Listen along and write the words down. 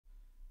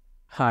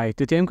Hi,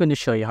 today I'm going to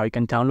show you how you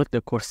can download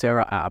the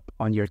Coursera app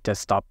on your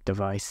desktop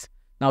device.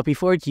 Now,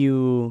 before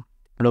you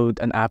load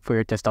an app for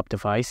your desktop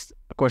device,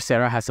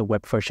 Coursera has a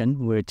web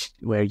version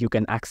where you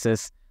can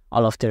access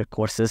all of their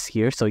courses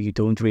here, so you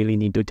don't really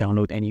need to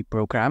download any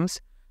programs.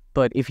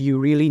 But if you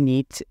really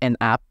need an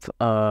app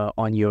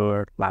on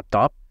your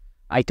laptop,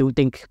 I don't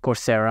think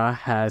Coursera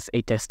has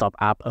a desktop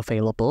app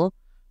available.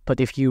 But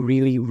if you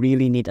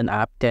really need an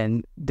app,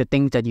 then the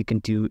thing that you can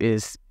do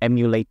is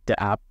emulate the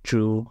app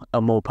through a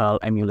mobile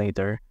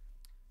emulator.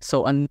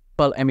 So a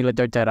mobile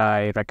emulator that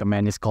I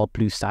recommend is called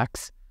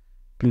BlueStacks.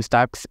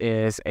 BlueStacks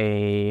is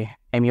a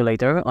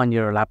emulator on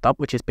your laptop,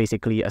 which is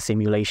basically a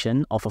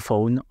simulation of a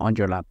phone on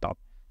your laptop.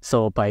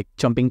 So by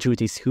jumping through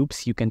these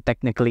hoops, you can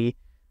technically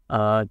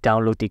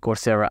download the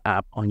Coursera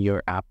app on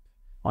your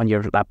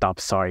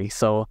laptop. Sorry.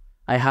 So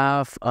I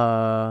have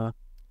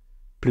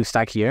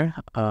BlueStack here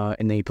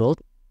enabled.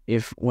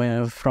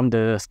 From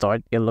the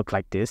start, it'll look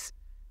like this.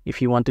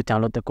 If you want to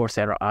download the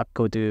Coursera app,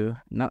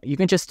 you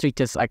can just treat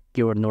this like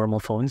your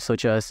normal phone. So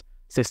just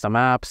System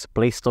Apps,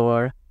 Play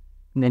Store,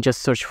 and then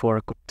just search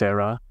for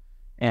Coursera.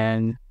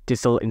 And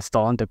this will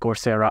install the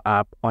Coursera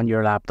app on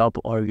your laptop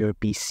or your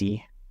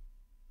PC.